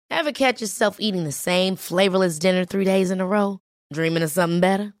Ever catch yourself eating the same flavorless dinner 3 days in a row? Dreaming of something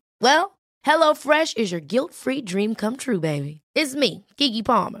better? Well, HelloFresh is your guilt-free dream come true, baby. It's me, Keke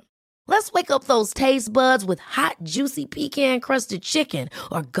Palmer. Let's wake up those taste buds with hot, juicy pecan-crusted chicken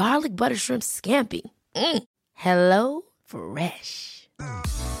or garlic butter shrimp scampi. Hello Fresh.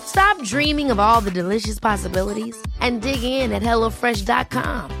 Stop dreaming of all the delicious possibilities and dig in at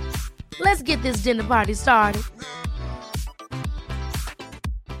HelloFresh.com. Let's get this dinner party started.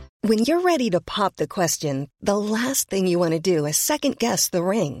 When you're ready to pop the question, the last thing you want to do is second-guess the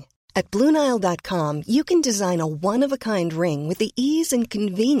ring. At BlueNile.com, you can design a one-of-a-kind ring with the ease and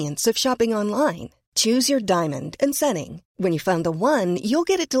convenience of shopping online. Choose your diamond and setting. When you find the one, you'll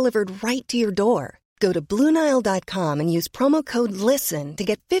get it delivered right to your door. Go to BlueNile.com and use promo code LISTEN to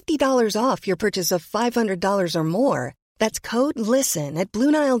get $50 off your purchase of $500 or more. That's code LISTEN at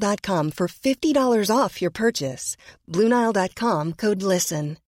BlueNile.com for $50 off your purchase. BlueNile.com, code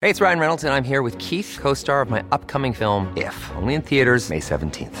LISTEN. Hey, it's Ryan Reynolds, and I'm here with Keith, co-star of my upcoming film, If, only in theaters May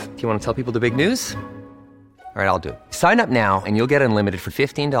 17th. Do you want to tell people the big news? All right, I'll do it. Sign up now and you'll get unlimited for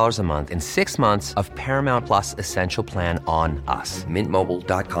 $15 a month and 6 months of Paramount Plus Essential Plan on us.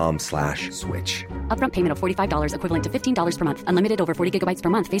 MintMobile.com/switch. Upfront payment of $45 equivalent to $15 per month. Unlimited over 40 gigabytes per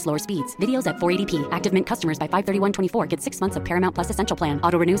month. Face lower speeds. Videos at 480p. Active Mint customers by 531.24 get 6 months of Paramount Plus Essential Plan.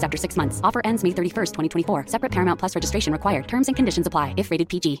 Auto renews after 6 months. Offer ends May 31st, 2024. Separate Paramount Plus registration required. Terms and conditions apply if rated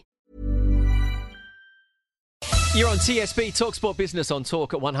PG. You're on TSB Talk Sport Business on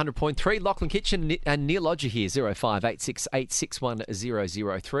Talk at 100.3. Lachlan Kitchen and Neil Lodger here,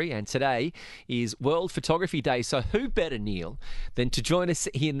 0586861003. And today is World Photography Day. So who better, Neil, than to join us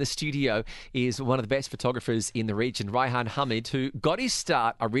here in the studio is one of the best photographers in the region, Raihan Hamid, who got his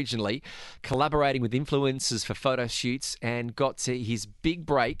start originally collaborating with influencers for photo shoots and got to his big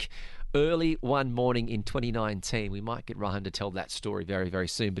break early one morning in 2019. We might get Raihan to tell that story very, very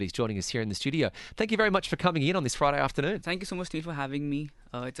soon, but he's joining us here in the studio. Thank you very much for coming in on this Friday afternoon. Thank you so much, Neil, for having me.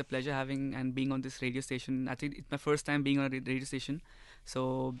 It's a pleasure having and being on this radio station. I think it's my first time being on a radio station.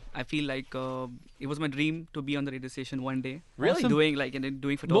 So I feel like it was my dream to be on the radio station one day. Really? Awesome. Doing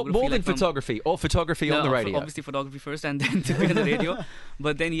photography. More than photography, or photography on the radio? Obviously photography first and then to be on the radio.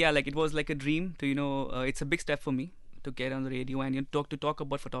 But then, yeah, like it was like a dream to, it's a big step for me to get on the radio and talk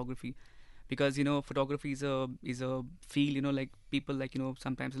about photography, because photography is a field, like people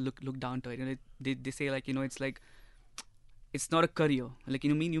sometimes look down to it. They say like it's like it's not a career. Like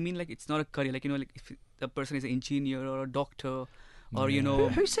you mean like it's not a career. Like like if a person is an engineer or a doctor. Or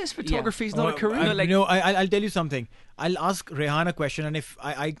who says photography is not a career? I'll tell you something. I'll ask Raihan a question, and if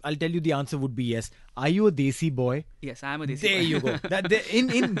I'll tell you the answer would be yes. Are you a Desi boy? Yes, I am a Desi boy. There you go.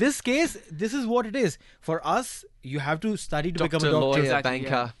 In this case, this is what it is. For us, you have to study to become a doctor, lawyer, exactly, banker.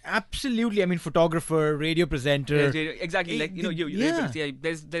 Yeah. Absolutely. I mean, photographer, radio presenter. Exactly. Like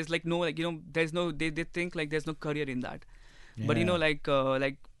there's like no there's no they think like there's no career in that. Yeah. But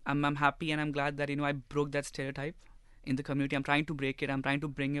I'm happy and I'm glad that I broke that stereotype in the community. I'm trying to break it. I'm trying to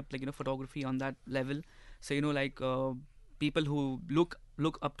bring up photography on that level. So people who look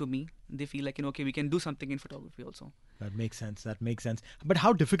up to me, they feel like okay, we can do something in photography also. That makes sense. But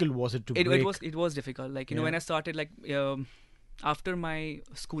how difficult was it to break? It was difficult. When I started after my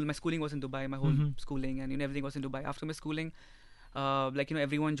schooling was in Dubai. My whole schooling and everything was in Dubai. After my schooling,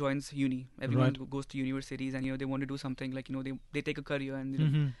 everyone joins uni. Everyone goes to universities and they want to do something they take a career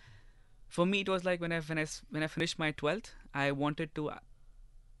and. For me, it was like when I finished my 12th, I wanted to,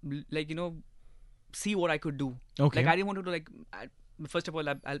 see what I could do. Okay. I didn't want to first of all,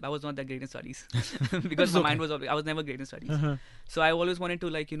 I was not that great in studies because my mind was, I was never great in studies. So I always wanted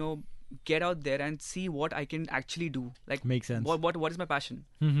to get out there and see what I can actually do. Makes sense. What is my passion?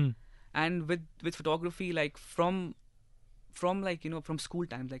 And with photography, from school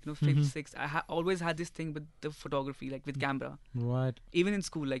times, fifth, sixth, I always had this thing with the photography, with camera. Right. Even in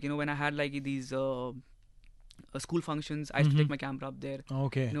school, when I had these school functions, I used to take my camera up there.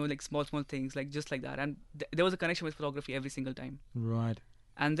 Okay. Small things, just like that. And there was a connection with photography every single time. Right.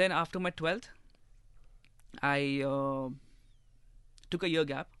 And then after my 12th, I took a year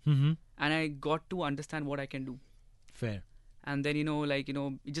gap, and I got to understand what I can do. Fair. And then,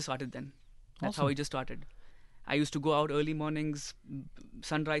 it just started then. That's Awesome. how it just started. I used to go out early mornings,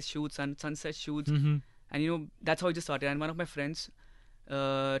 sunrise shoots and sunset shoots. And, that's how it just started. And one of my friends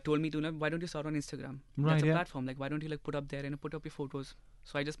told me to, why don't you start on Instagram? Right, That's a platform. Why don't you put up there and put up your photos?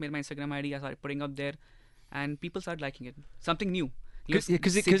 So I just made my Instagram ID. I started putting up there and people started liking it. Something new. Because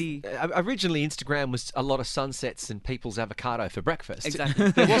originally Instagram was a lot of sunsets and people's avocado for breakfast.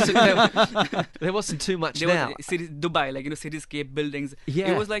 Exactly. there wasn't too much now. Dubai, cityscape, buildings. Yeah.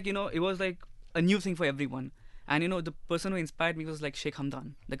 It was it was a new thing for everyone. And the person who inspired me was like Sheikh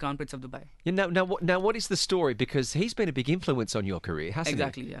Hamdan, the Crown Prince of Dubai. Now, what is the story? Because he's been a big influence on your career, hasn't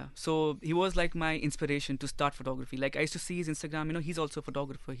Exactly, he? yeah. So he was like my inspiration to start photography. Like I used to see his Instagram. He's also a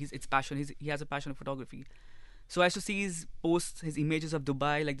photographer. It's passion. He has a passion of photography. So I used to see his posts, his images of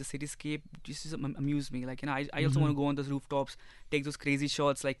Dubai, like the cityscape, just amuse me. Like I also want to go on those rooftops, take those crazy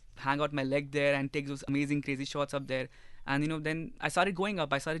shots, like hang out my leg there and take those amazing crazy shots up there. And then I started going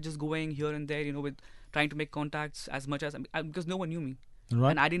up. I started just going here and there, with trying to make contacts as much as because no one knew me, Right.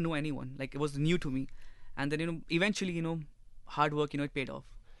 and I didn't know anyone. Like it was new to me. And then eventually hard work it paid off.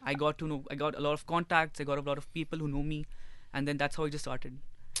 I got a lot of contacts. I got a lot of people who know me, and then that's how it just started.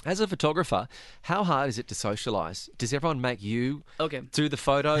 As a photographer, how hard is it to socialise? Does everyone make you Okay. do the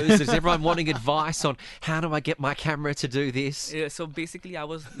photos? Is everyone wanting advice on how do I get my camera to do this? Yeah, so basically, I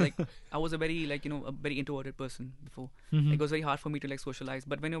was a very a very introverted person before. It was very hard for me to socialize.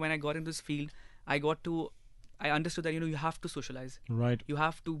 But when I got in this field, I understood that you have to socialize. Right. You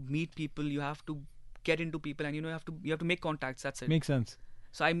have to meet people. You have to get into people, and you have to make contacts. That's it. Makes sense.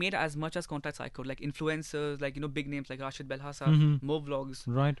 So I made as much as contacts I could, like influencers, like big names like Rashid Belhassa, Mo Vlogs,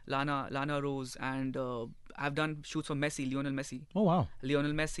 Right. Lana Rose, and I've done shoots for Lionel Messi,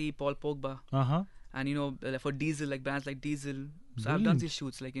 Paul Pogba, and for Diesel, like brands like Diesel. So I've done these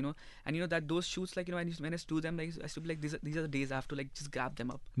shoots, and that those shoots, when I do them, I used to be like, these are the days I have to just grab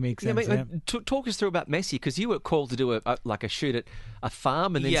them up. Makes Yeah, sense. mate, talk us through about Messi, because you were called to do a shoot at a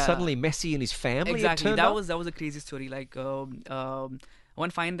farm, and then Yeah. suddenly Messi and his family had Exactly, turned that up? was a crazy story. One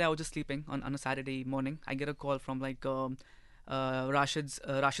fine day I was just sleeping on a Saturday morning. I get a call from Rashid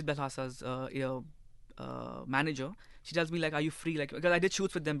Belhassa's manager. She tells me are you free? Because I did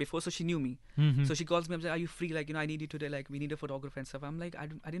shoots with them before, so she knew me. So she calls me up and says, are you free? I need you today. We need a photographer and stuff. I'm like, I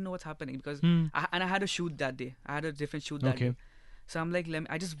didn't know what's happening because I had a shoot that day. I had a different shoot that day. So I'm like,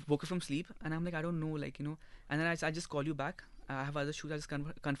 I just woke up from sleep and I'm like, I don't know, and then I just call you back. I have other shoots. I just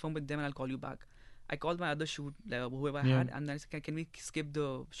confirm with them and I'll call you back. I called my other shoot, whoever I had, and then I said, can we skip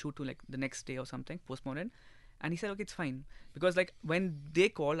the shoot to the next day or something, postpone it? And he said, okay, it's fine. Because when they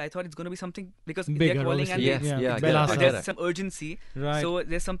called, I thought it's going to be something, because Bigger, they're calling obviously. and Yes, yeah, I get it, Belhassa. I get there's it. some urgency. Right. So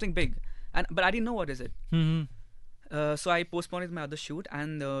there's something big. But I didn't know what is it. Mm-hmm. So I postponed my other shoot,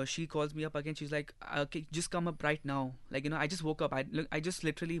 and she calls me up again. She's like, okay, just come up right now. I just woke up. I just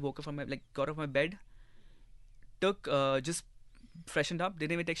literally woke up from got off my bed, took just freshened up,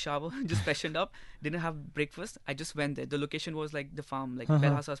 didn't even take shower, just freshened up, didn't have breakfast. I just went there. The location was the farm,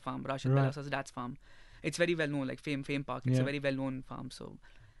 Belhassa's farm, Rashid Right. Belhassa's dad's farm. It's very well known, Fame Park. It's a very well known farm. So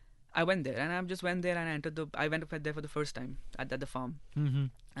I went there, and I just went there and I went there for the first time at the farm. Mm-hmm.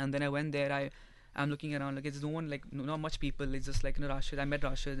 And then I went there. I'm looking around, it's no one, not much people. It's just Rashid. I met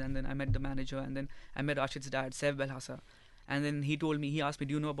Rashid, and then I met the manager, and then I met Rashid's dad, Sev Belhassa. And then he asked me,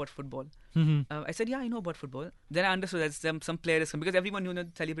 do you know about football? I said, yeah, I know about football. Then I understood that some players come, because everyone knew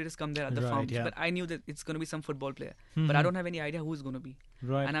that celebrities come there at the Right, farm. yeah. But I knew that it's going to be some football player. But I don't have any idea who it's going to be.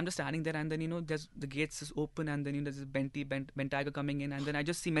 Right. And I'm just standing there, and then, there's the gates is open, and then there's this Bentayga coming in, and then I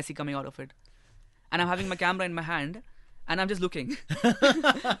just see Messi coming out of it. And I'm having my camera in my hand, and I'm just looking.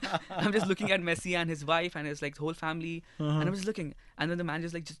 I'm just looking at Messi and his wife and his whole family, and I'm just looking. And then the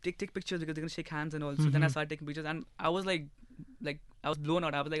manager's just take pictures because they're gonna shake hands and all. So then I started taking pictures, and I was I was blown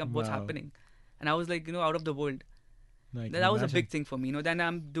out. I was like, what's Wow. happening? And I was out of the world. I can That was a imagine. big thing for me. Then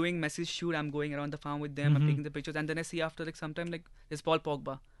I'm doing Messi's shoot. I'm going around the farm with them. I'm taking the pictures, and then I see after sometime there's Paul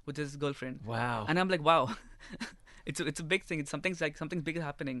Pogba with his girlfriend. Wow. And I'm like, wow. It's a big thing. It's something big is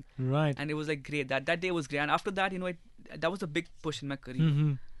happening. Right. And it was great. That day was great. And after that, that was a big push in my career.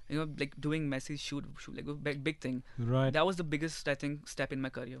 Mm-hmm. Doing Messi's shoot a big thing. Right. That was the biggest, I think, step in my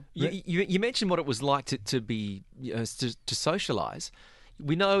career. You mentioned what it was like to be to socialise.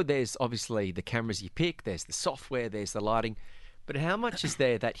 We know there's obviously the cameras you pick, there's the software, there's the lighting, but how much is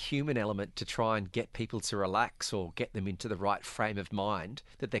there that human element to try and get people to relax or get them into the right frame of mind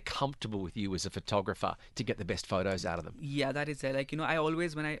that they're comfortable with you as a photographer to get the best photos out of them? Yeah, that is there. I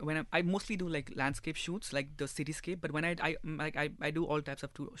always I mostly do landscape shoots, the cityscape. But when I do all types of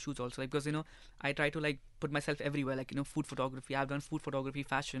shoots also, because I try to put myself everywhere. Food photography. I've done food photography,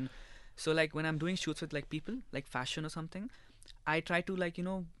 fashion. So when I'm doing shoots with people, fashion or something, I try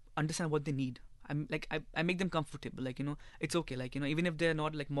to understand what they need. I make them comfortable. It's okay. Even if they're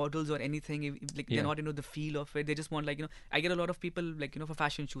not models or anything, if they're not into the feel of it, they just want I get a lot of people for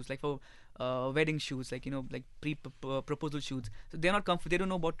fashion shoots, for wedding shoots, proposal shoots. So they're not comfortable. They don't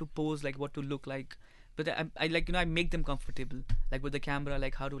know what to pose, what to look like. But I make them comfortable, with the camera,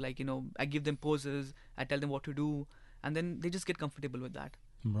 how to I give them poses. I tell them what to do, and then they just get comfortable with that.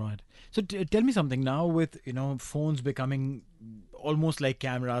 Right. So tell me something now with, phones becoming almost like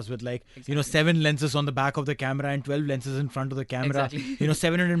cameras with 7 lenses on the back of the camera and 12 lenses in front of the camera, Exactly.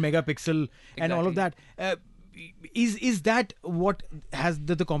 700 megapixel and all of that. Is that what has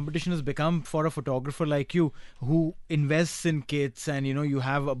the competition has become for a photographer like you who invests in kits and, you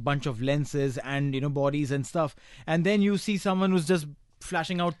have a bunch of lenses and, bodies and stuff. And then you see someone who's just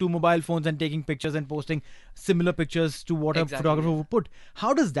flashing out 2 mobile phones and taking pictures and posting similar pictures to what a photographer would put.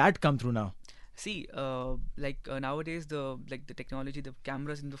 How does that come through now? See, nowadays the technology, the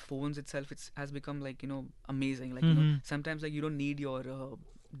cameras in the phones itself, has become amazing. Sometimes you don't need your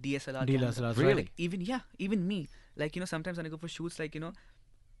DSLR camera. DSLRs, Really? right? Even me, sometimes when I go for shoots,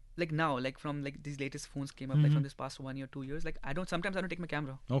 now, from these latest phones came up, from this past 1 year, 2 years, sometimes I don't take my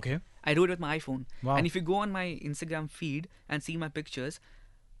camera. Okay. I do it with my iPhone. Wow. And if you go on my Instagram feed and see my pictures,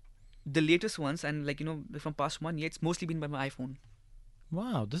 the latest ones and from past 1 year, it's mostly been by my iPhone.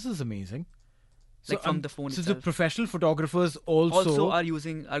 Wow, this is amazing. From the phone so itself. the professional photographers also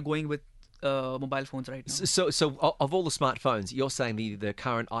are going with mobile phones right now. So of all the smartphones, you're saying the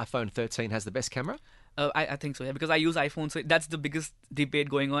current iPhone 13 has the best camera? I think so, yeah, because I use iPhone, so that's the biggest debate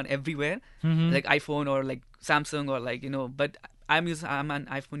going on everywhere, like iPhone or Samsung or but I'm an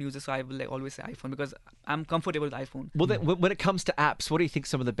iPhone user, so I will always say iPhone because I'm comfortable with iPhone. Well, then, when it comes to apps, what do you think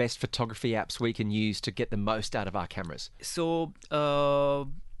some of the best photography apps we can use to get the most out of our cameras? So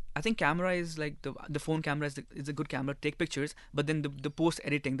I think camera is the phone camera is a good camera to take pictures, but then the post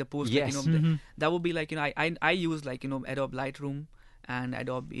editing, the post Yes. that would be I use Adobe Lightroom and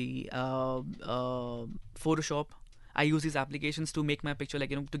Adobe Photoshop. I use these applications to make my picture to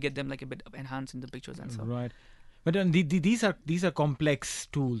get them a bit enhanced in the pictures and stuff. Right. But these are complex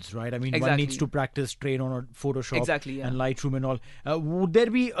tools, right? I mean, one Exactly. needs to practice, train on Photoshop Exactly, yeah. and Lightroom and all. Would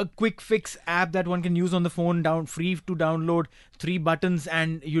there be a quick fix app that one can use on the phone, free to download, 3 buttons,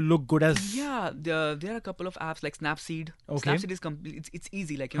 and you look good as? Yeah, there are a couple of apps like Snapseed. Okay. Snapseed is it's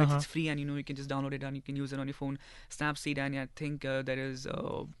easy, it's free and you can just download it and you can use it on your phone. Snapseed, and I think there is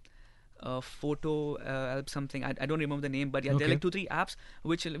photo something. I don't remember the name, but yeah, there are 2-3 apps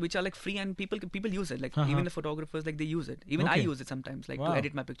which are free and people use it. Even the photographers they use it. Even I Okay. use it sometimes to Wow.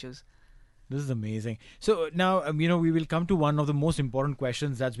 edit my pictures. This is amazing. So now, we will come to one of the most important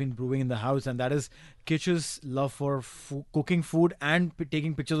questions that's been brewing in the house, and that is Kitch's love for cooking food and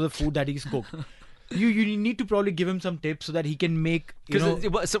taking pictures of the food that he's cooked. You need to probably give him some tips so that he can make,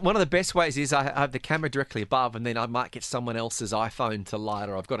 Because one of the best ways is I have the camera directly above, and then I might get someone else's iPhone to light,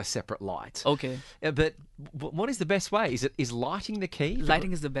 or I've got a separate light. Okay. But what is the best way? Is lighting the key?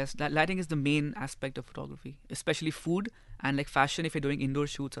 Lighting is the best. Lighting is the main aspect of photography, especially food and fashion. If you're doing indoor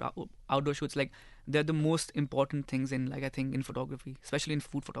shoots or outdoor shoots, they're the most important things in I think in photography, especially in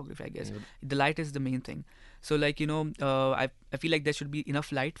food photography. I guess the light is the main thing. So I feel there should be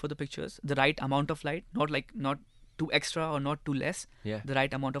enough light for the pictures, the right amount of light, not too extra or not too less. Yeah. The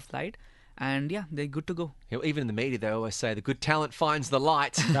right amount of light. And yeah, they're good to go. Even in the media, they always say the good talent finds the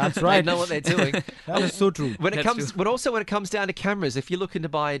light. That's right. They know what they're doing. that is so true. When it That's comes, true. but also when it comes down to cameras, if you're looking to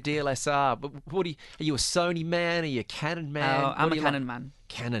buy a DLSR, are you a Sony man? Are you a Canon man? I'm What a do you Canon like? man.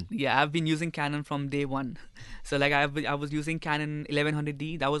 Canon. Yeah, I've been using Canon from day one. So I was using Canon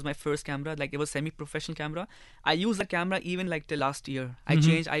 1100D. That was my first camera. It was semi-professional camera. I used that camera even till last year. I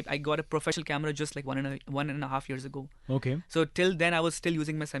changed. I got a professional camera just 1.5 years ago. Okay. So till then I was still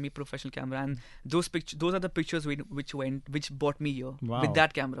using my semi-professional camera, and those are the pictures which brought me here Wow. with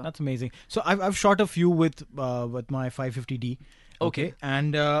that camera. That's amazing. So I've shot a few with my 550D. Okay.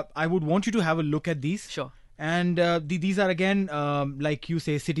 And I would want you to have a look at these. Sure. And these are again, like you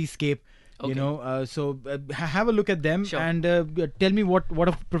say, cityscape. Okay. So have a look at them. Sure. And tell me what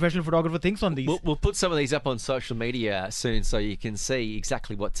a professional photographer thinks on these. We'll put some of these up on social media soon, so you can see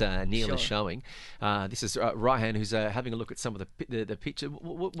exactly what Neil Sure. is showing. This is Raihan, who's having a look at some of the picture.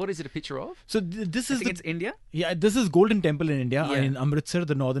 What is it a picture of? So this I is think it's India. Yeah, this is Golden Temple in India, Yeah. in Amritsar,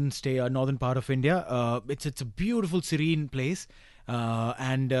 the northern part of India. It's a beautiful, serene place.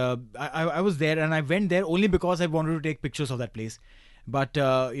 And I was there, and I went there only because I wanted to take pictures of that place. But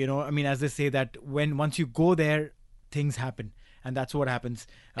as they say that once you go there, things happen, and that's what happens.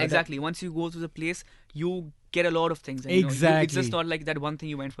 Exactly. Once you go to the place, you get a lot of things. And, Exactly. it's just not like that one thing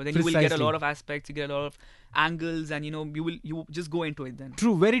you went for. Then you will get a Precisely. lot of aspects. You get a lot of angles, and you just go into it then.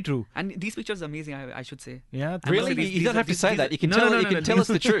 True, very true. And these pictures are amazing. I should say. Yeah, I must Really? say You don't have to say that. You can no, tell. no, You no, can no, tell us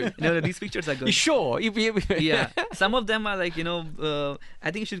the truth. No, these pictures are good. You sure? Yeah, some of them are I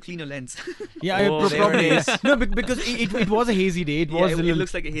think you should clean your lens. Yeah, Oh, there probably. it is. No, because it was a hazy day. It Yeah, was. it a little,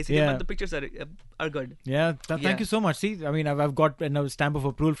 looks like a hazy, yeah. but the pictures are good. Yeah, thank Yeah. you so much. See, I've got a stamp of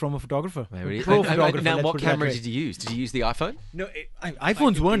approval from a photographer, Maybe. pro I photographer. photographer. Now, let's what put it that camera way. did you use? Did you use the iPhone? No,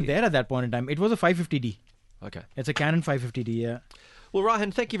 iPhones weren't there at that point in time. It was a 550D. Okay. It's a Canon 550D, yeah. Well,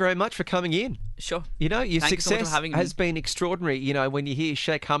 Raihan, thank you very much for coming in. Sure. You know, your Thank you so much success for having me. has been extraordinary. You know, when you hear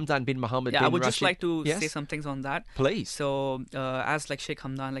Sheikh Hamdan bin Mohammed Yeah, bin I would just Rashid- like to Yes? say some things on that. Please. So, as like Sheikh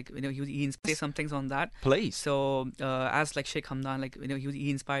Hamdan, like say some things on that. Please. So, as like Sheikh Hamdan, like he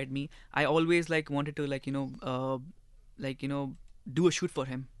inspired me. I always like wanted to do a shoot for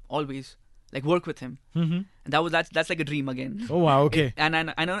him. Always, like work with him. Mm-hmm. And that's like a dream again. Oh, wow, okay. And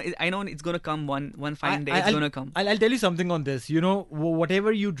I know it's gonna come one fine day. It's gonna come. I'll tell you something on this. You know,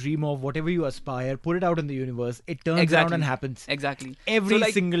 whatever you dream of, whatever you aspire, put it out in the universe. It turns around Exactly. and happens. Exactly. Every So,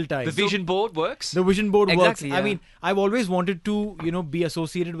 like, single time. The vision board works? The vision board works. Exactly, I yeah. mean, I've always wanted to, be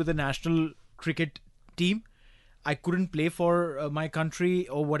associated with the national cricket team. I couldn't play for my country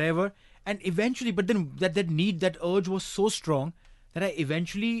or whatever. And eventually, but then that urge was so strong that I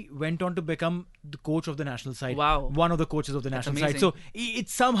eventually went on to become the coach of the national side. Wow. One of the coaches of the national side. amazing. So it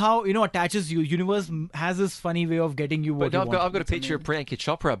somehow, attaches you. Universe has this funny way of getting you what But no, you I've got want. a picture of Priyanka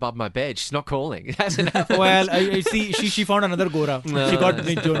Chopra above my bed. She's not calling. It hasn't happened. Well, I see. She found another Gora. No, she got that's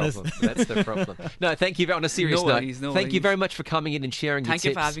Nick the Jonas. problem. That's the problem. No, thank you. On a serious No note, worries, no thank you worries. very much for coming in and sharing Thank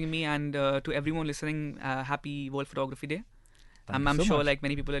your you tips. for having me, and to everyone listening, happy World Photography Day. I'm so sure much. like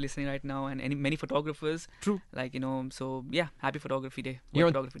many people are listening right now, and many photographers. True. Like so yeah, happy Photography Day. You're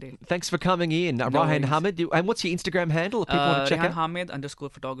World on- Photography Day. Thanks for coming in, Raihan worries. Hamid. And what's your Instagram handle if people want to check Raihan out? Hamid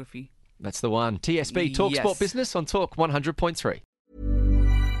 _photography. That's the one. TSB, Talk Sport Yes. Business on Talk 100.3.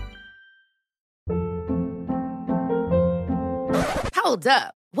 Hold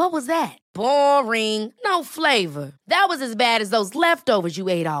up. What was that? Boring. No flavor. That was as bad as those leftovers you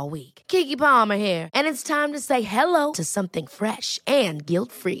ate all week. Keke Palmer here, and it's time to say hello to something fresh and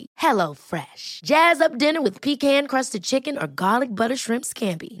guilt-free. Hello Fresh. Jazz up dinner with pecan-crusted chicken or garlic butter shrimp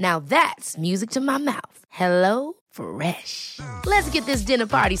scampi. Now that's music to my mouth. Hello Fresh. Let's get this dinner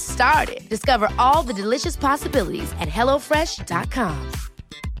party started. Discover all the delicious possibilities at hellofresh.com.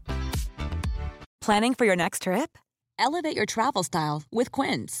 Planning for your next trip? Elevate your travel style with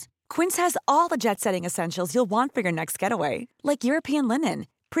Quince. Quince has all the jet-setting essentials you'll want for your next getaway, like European linen,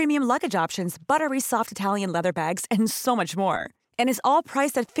 premium luggage options, buttery soft Italian leather bags, and so much more. And is all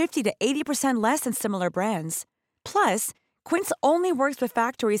priced at 50 to 80% less than similar brands. Plus, Quince only works with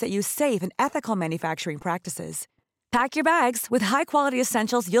factories that use safe and ethical manufacturing practices. Pack your bags with high-quality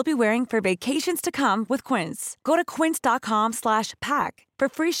essentials you'll be wearing for vacations to come with Quince. Go to quince.com/pack for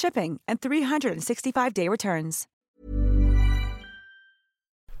free shipping and 365-day returns.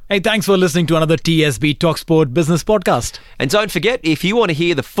 Hey, thanks for listening to another TSB Talksport Business Podcast. And don't forget, if you want to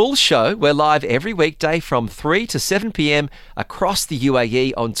hear the full show, we're live every weekday from 3 to 7 p.m. across the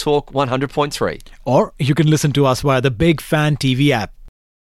UAE on Talk 100.3. Or you can listen to us via the Big Fan TV app.